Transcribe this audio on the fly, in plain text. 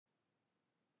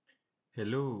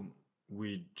Hello,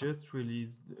 we just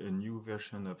released a new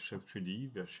version of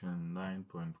Shape3d, version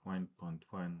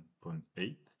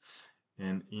 9.1.1.8,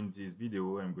 and in this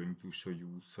video I'm going to show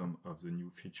you some of the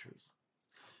new features.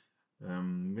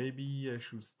 Maybe I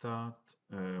should start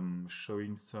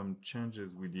showing some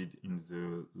changes we did in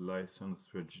the license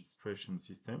registration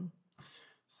system.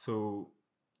 So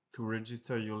to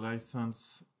register your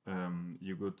license,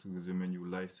 you go to the menu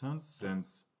License, then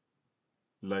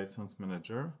License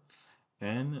Manager,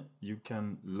 and you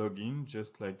can log in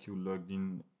just like you logged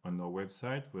in on our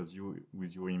website with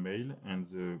your email and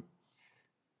the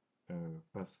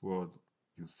password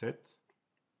you set.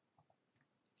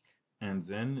 And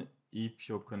then if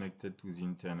you're connected to the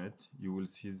internet, you will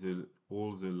see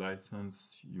all the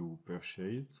license you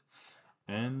purchased,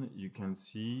 and you can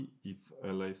see if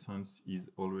a license is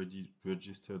already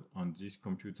registered on this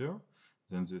computer,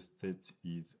 then the state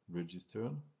is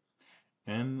registered.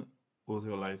 And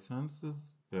other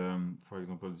licenses, for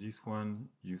example, this one,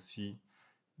 you see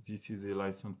this is a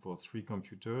license for 3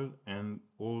 computers, and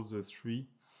all the 3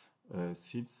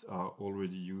 seats are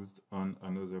already used on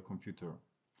another computer.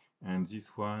 And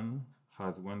this one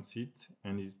has 1 seat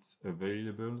and it's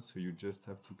available, so you just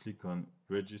have to click on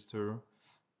register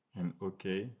and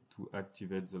OK to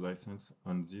activate the license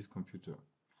on this computer.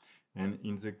 And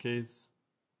in the case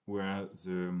where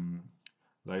the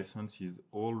license is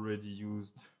already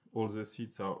used, all the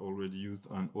seats are already used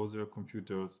on other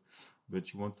computers,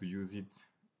 but you want to use it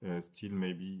still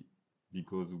maybe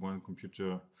because one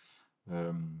computer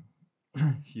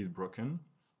is broken,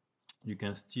 you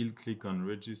can still click on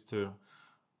register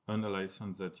on a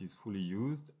license that is fully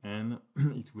used, and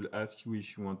it will ask you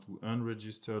if you want to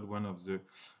unregister one of the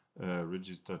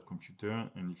registered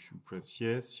computer, and if you press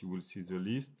yes, you will see the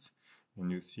list, and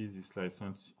you see this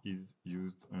license is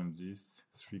used on these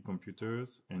 3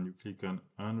 computers, and you click on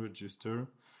unregister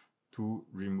to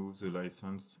remove the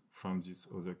license from this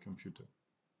other computer,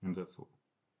 and that's all.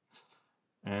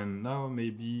 And now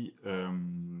maybe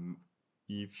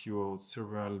if you're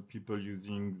several people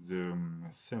using the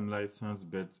same license,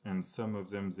 and some of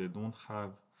them they don't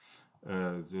have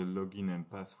the login and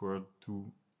password to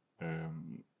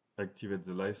activate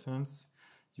the license,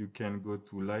 you can go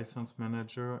to License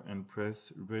Manager and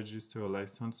press Register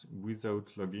License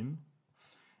without login,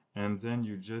 and then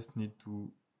you just need to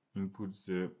input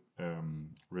the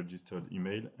registered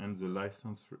email and the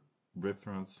license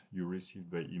reference you received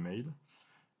by email,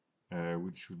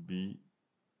 which should be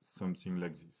something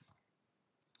like this,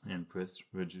 and press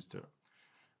register.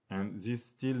 And this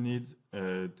still needs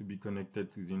to be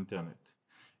connected to the internet.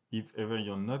 If ever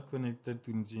you're not connected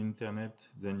to the internet,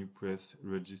 then you press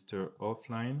register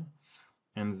offline,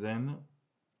 and then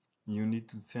you need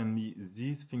to send me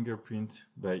this fingerprint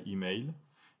by email.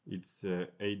 It's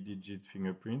 8 digits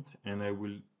fingerprint, and I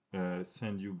will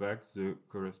send you back the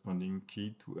corresponding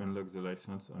key to unlock the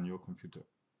license on your computer.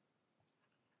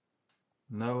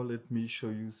 Now let me show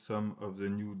you some of the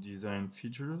new design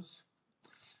features.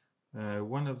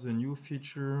 One of the new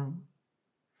features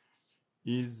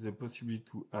is the possibility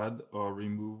to add or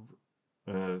remove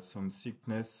some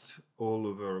thickness all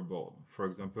over a board. For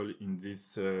example, in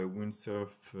this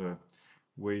windsurf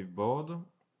wave board,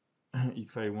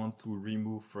 if I want to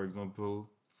remove, for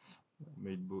example,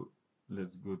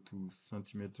 let's go to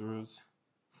centimeters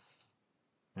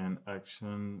and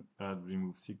action, add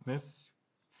remove thickness.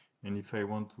 And if I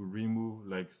want to remove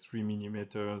like 3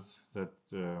 millimeters that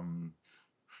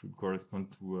should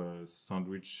correspond to a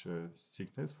sandwich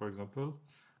thickness, for example,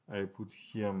 I put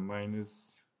here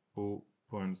minus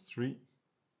 0.3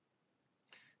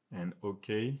 and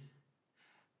OK,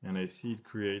 and I see it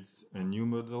creates a new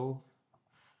model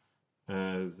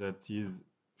that is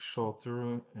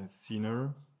shorter and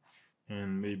thinner,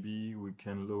 and maybe we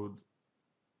can load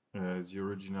the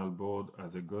original board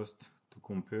as a ghost to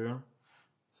compare.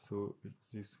 So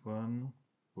it's this one,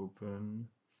 open,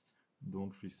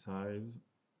 don't resize,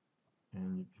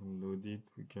 and you can load it.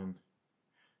 We can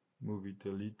move it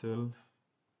a little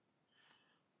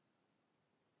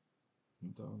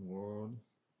downward.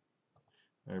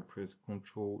 I press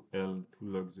Ctrl L to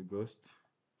lock the ghost,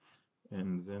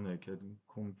 and then I can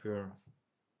compare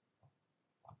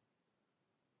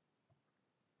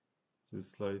the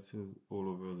slices all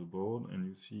over the board, and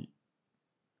you see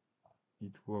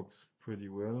it works pretty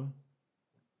well.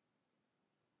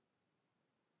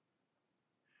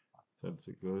 That's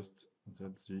the ghost,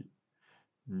 that's the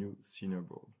new thinner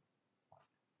board.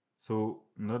 So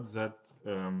note that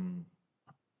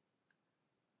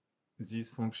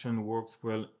this function works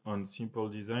well on simple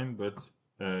design, but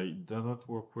it does not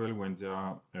work well when there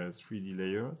are 3D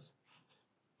layers.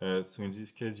 So in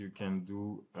this case, you can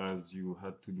do as you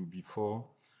had to do before,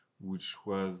 which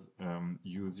was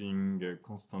using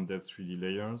constant depth 3D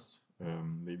layers.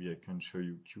 Maybe I can show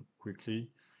you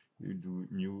quickly. You do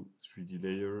new 3D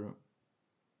layer,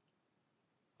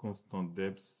 constant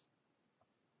depth,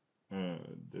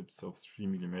 depth of 3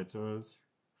 millimeters,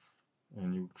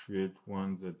 and you create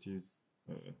one that is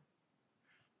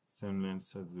same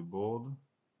length as the board.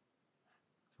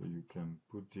 So you can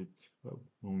put it up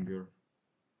longer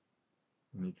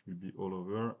and it will be all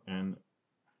over, and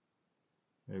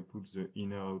I put the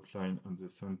inner outline on the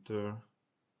center,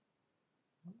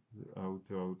 the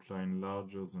outer outline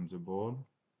larger than the board,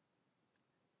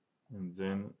 and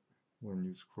then when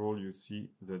you scroll you see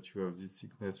that you have this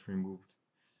thickness removed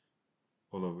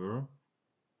all over,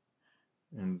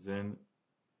 and then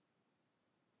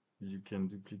you can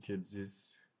duplicate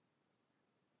this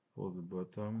for the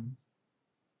bottom.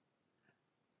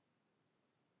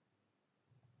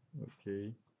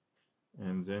 Okay,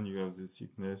 and then you have the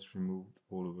thickness removed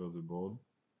all over the board,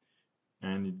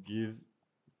 and it gives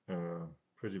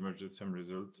pretty much the same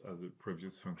result as the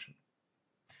previous function.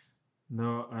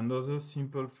 Now another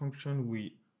simple function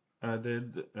we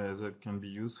added that can be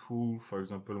useful, for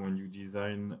example, when you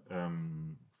design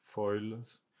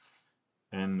foils,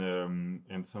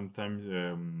 and sometimes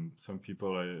some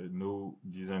people I know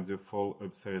design the foil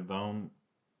upside down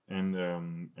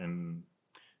and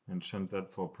change that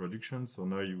for production. So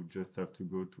now you just have to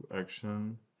go to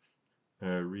Action,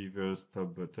 Reverse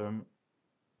Top Bottom,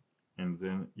 and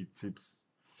then it flips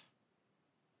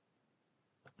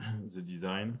the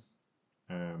design.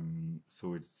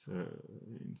 So it's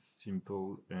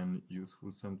simple and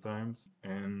useful sometimes.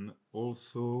 And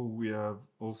also we have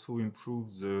also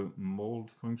improved the mold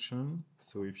function.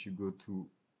 So if you go to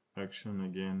Action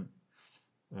again,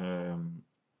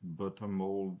 bottom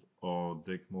mold or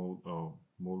deck mold or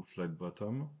mold flat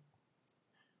bottom,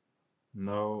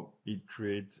 now it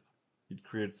creates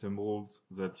a mold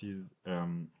that is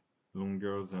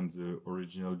longer than the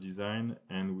original design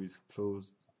and with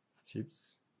closed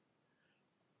tips.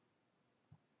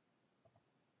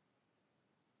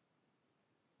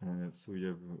 So you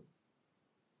have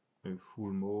a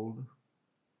full mold,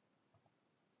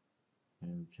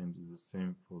 and you can do the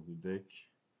same for the deck.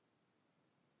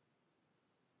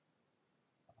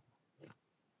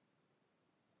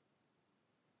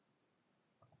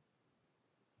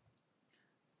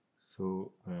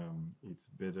 So it's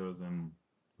better than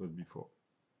it was before.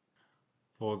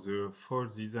 For the foil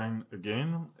design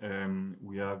again,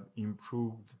 we have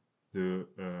improved the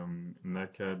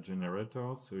NACA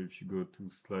generator. So if you go to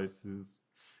Slices,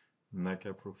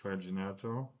 NACA Profile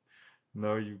Generator,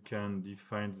 now you can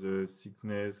define the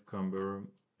thickness, camber,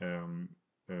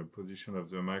 position of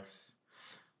the max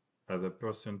as a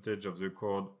percentage of the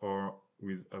chord or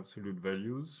with absolute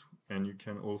values, and you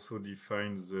can also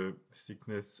define the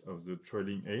thickness of the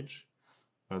trailing edge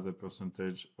as a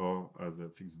percentage or as a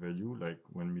fixed value, like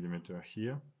 1 millimeter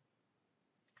here.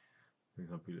 For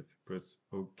example, if you press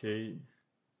OK,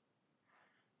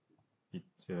 it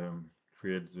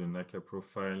creates the NACA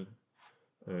profile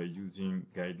using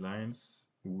guidelines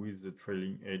with the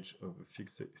trailing edge of a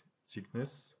fixed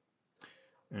thickness.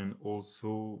 And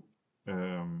also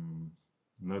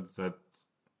note that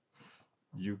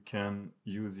you can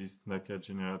use this NACA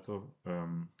generator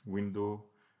window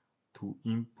to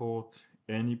import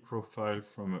any profile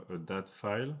from a DAT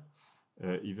file,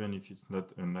 even if it's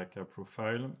not a NACA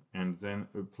profile, and then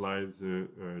apply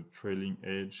the trailing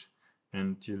edge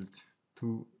and tilt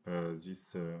to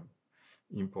this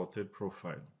imported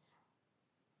profile.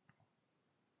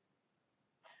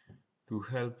 To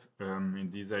help in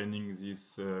designing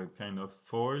this kind of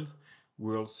foil,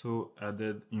 we also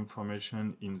added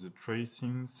information in the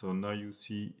tracing. So now you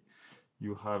see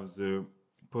you have the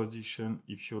position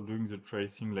if you're doing the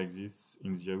tracing like this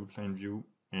in the outline view,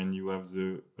 and you have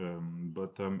the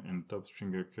bottom and top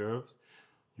stringer curves.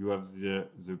 You have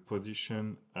the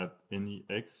position at any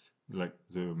x, like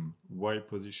the y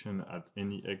position at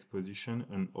any x position,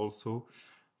 and also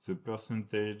the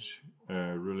percentage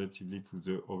relatively to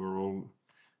the overall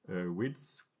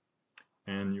width.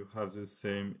 And you have the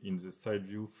same in the side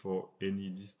view for any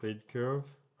displayed curve.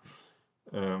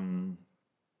 And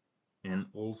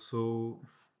also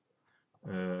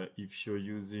if you're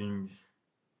using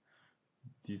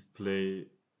display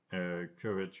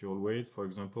curvature weights, for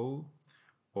example,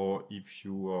 or if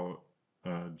you are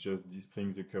just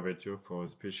displaying the curvature for a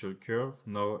special curve,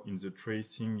 now in the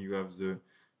tracing you have the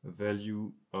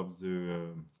value of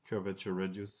the curvature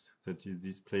radius that is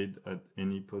displayed at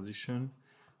any position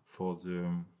for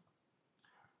the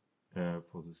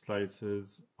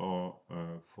slices or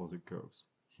for the curves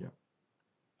here.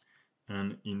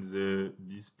 And in the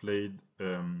displayed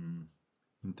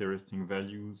interesting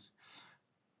values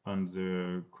on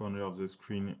the corner of the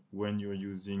screen, when you're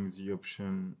using the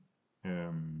option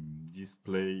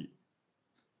display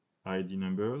ID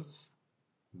numbers,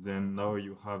 then now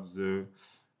you have the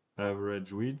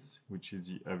average width, which is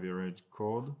the average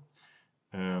chord,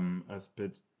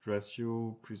 aspect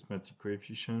ratio, prismatic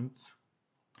coefficient,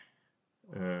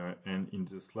 and in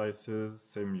the slices,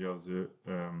 same you have the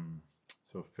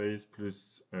surface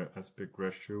plus aspect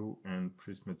ratio and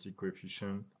prismatic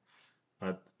coefficient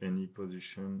at any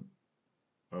position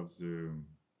of the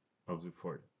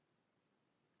foil.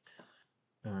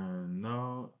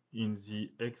 Now in the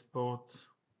export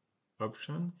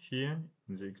option here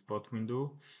in the export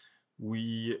window,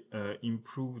 we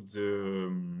improved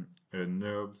the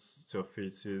NURBS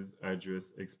surfaces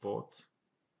address export.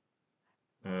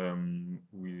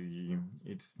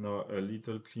 It's now a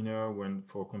little cleaner when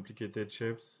for complicated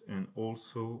shapes, and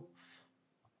also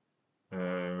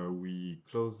we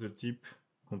close the tip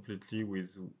completely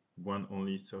with one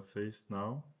only surface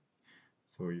now.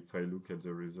 So if I look at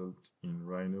the result in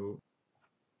Rhino,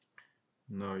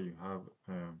 now you have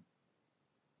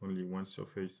only one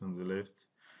surface on the left,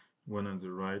 one on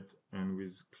the right, and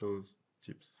with closed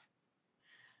tips.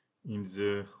 In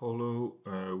the hollow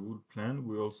wood plan,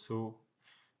 we also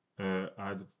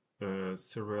add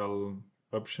several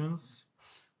options.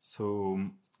 So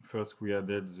first we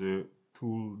added the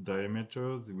tool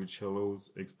diameters, which allows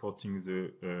exporting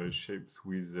the shapes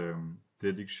with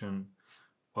deduction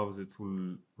of the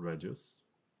tool radius.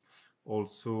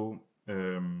 Also,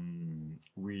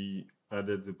 we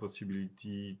added the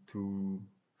possibility to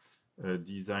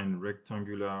design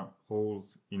rectangular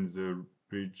holes in the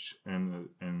bridge and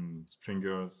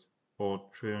stringers,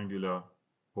 or triangular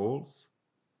holes.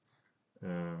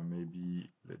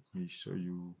 Maybe let me show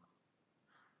you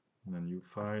in a new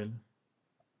file.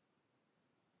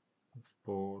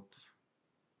 Export,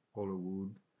 hollow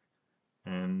wood,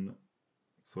 and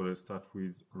so let's start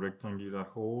with rectangular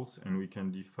holes, and we can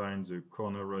define the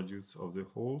corner radius of the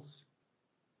holes.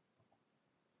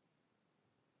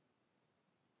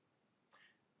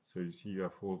 So you see you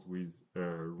have holes with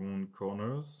round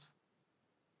corners,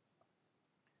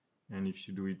 and if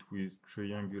you do it with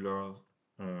triangular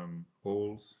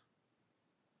holes,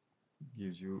 it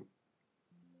gives you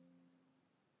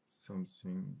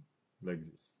something like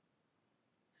this.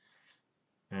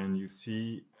 And you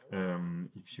see,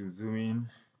 if you zoom in,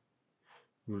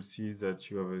 you'll see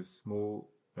that you have a small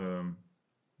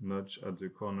notch at the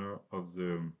corner of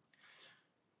the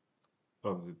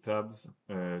tabs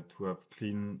to have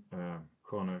clean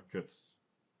corner cuts.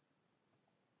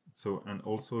 So, and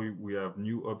also we have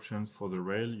new options for the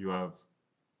rail. You have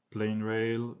plain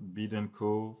rail, bead and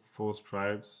co, 4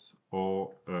 stripes,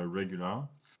 or regular.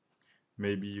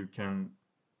 Maybe you can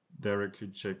directly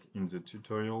check in the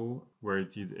tutorial where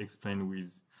it is explained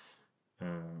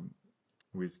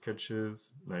with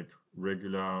sketches like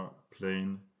regular,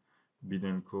 plain, bead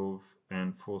and cove,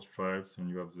 and 4 stripes, and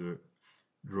you have the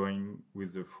drawing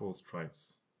with the 4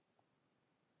 stripes.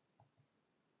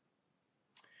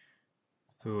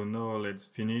 So now let's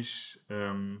finish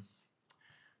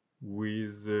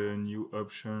with new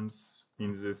options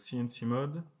in the CNC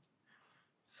mode.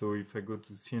 So if I go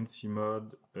to CNC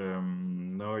mode,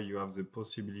 now you have the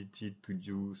possibility to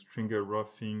do stringer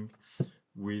roughing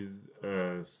with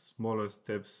smaller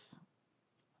steps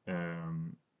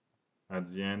at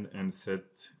the end, and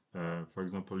set, for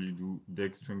example, you do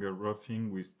deck stringer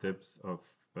roughing with steps of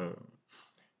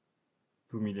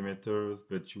 2 millimeters,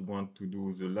 but you want to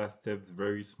do the last steps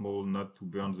very small, not to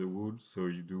burn the wood, so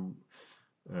you do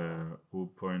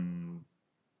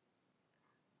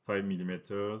 0.5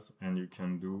 millimeters, and you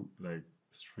can do like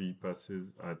 3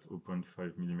 passes at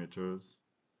 0.5 millimeters.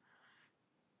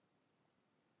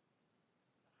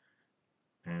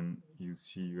 And you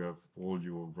see you have all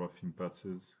your roughing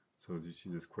passes. So this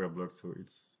is a square block, so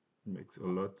it makes a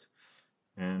lot,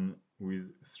 and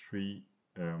with 3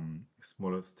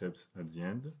 smaller steps at the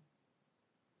end.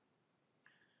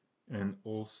 And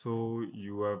also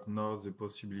you have now the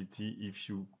possibility, if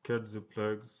you cut the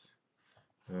plugs,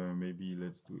 maybe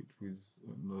let's do it with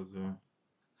another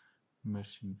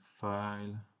machine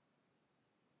file.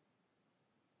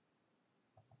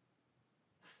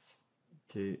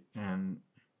 Okay, and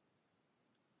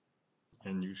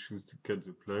you choose to cut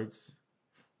the plugs.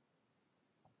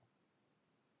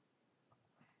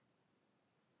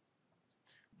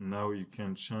 Now you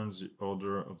can change the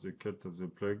order of the cut of the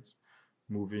plugs,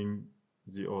 moving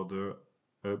the order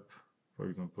up. For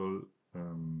example,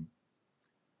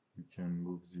 you can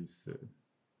move this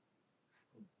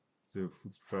the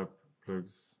foot strap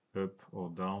plugs up or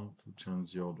down to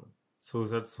change the order. So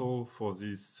that's all for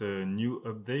this new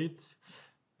update.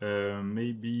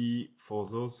 Maybe for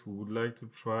those who would like to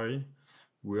try,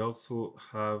 we also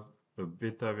have a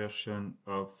beta version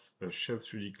of a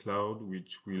Shape3d Cloud,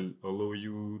 which will allow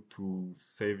you to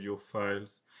save your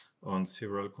files on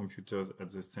several computers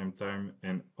at the same time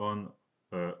and on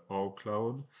our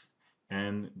cloud,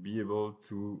 and be able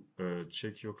to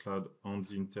check your cloud on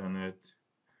the internet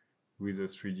with a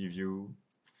 3D view.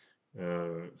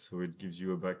 So it gives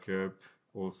you a backup,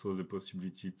 also the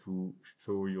possibility to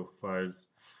show your files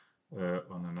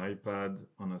on an iPad,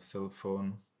 on a cell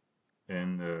phone,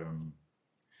 and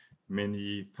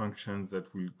many functions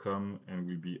that will come and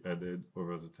will be added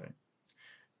over the time.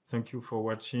 Thank you for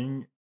watching.